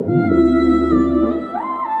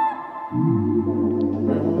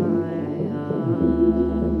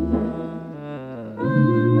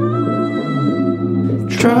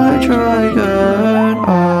Try again,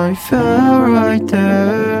 I fell right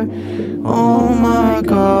there. Oh my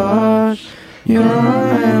God, you're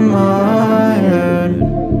in my head.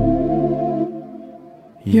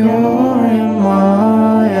 You're in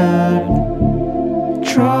my head.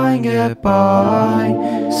 Try and get by,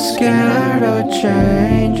 scared of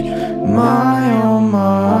change. My oh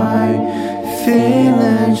my,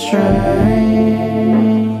 feeling strange.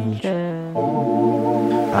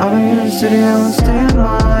 I've been sitting on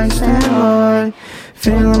standby,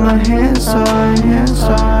 feeling my hands side.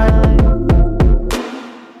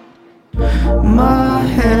 My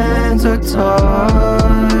hands are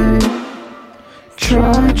tied.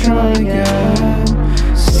 Try again,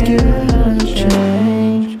 scared of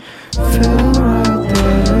change.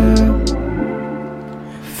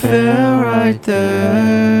 Feel right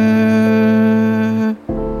there.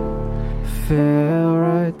 Feel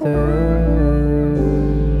right there.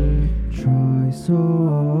 Try so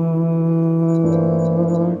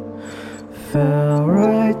hard. Feel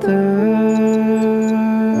right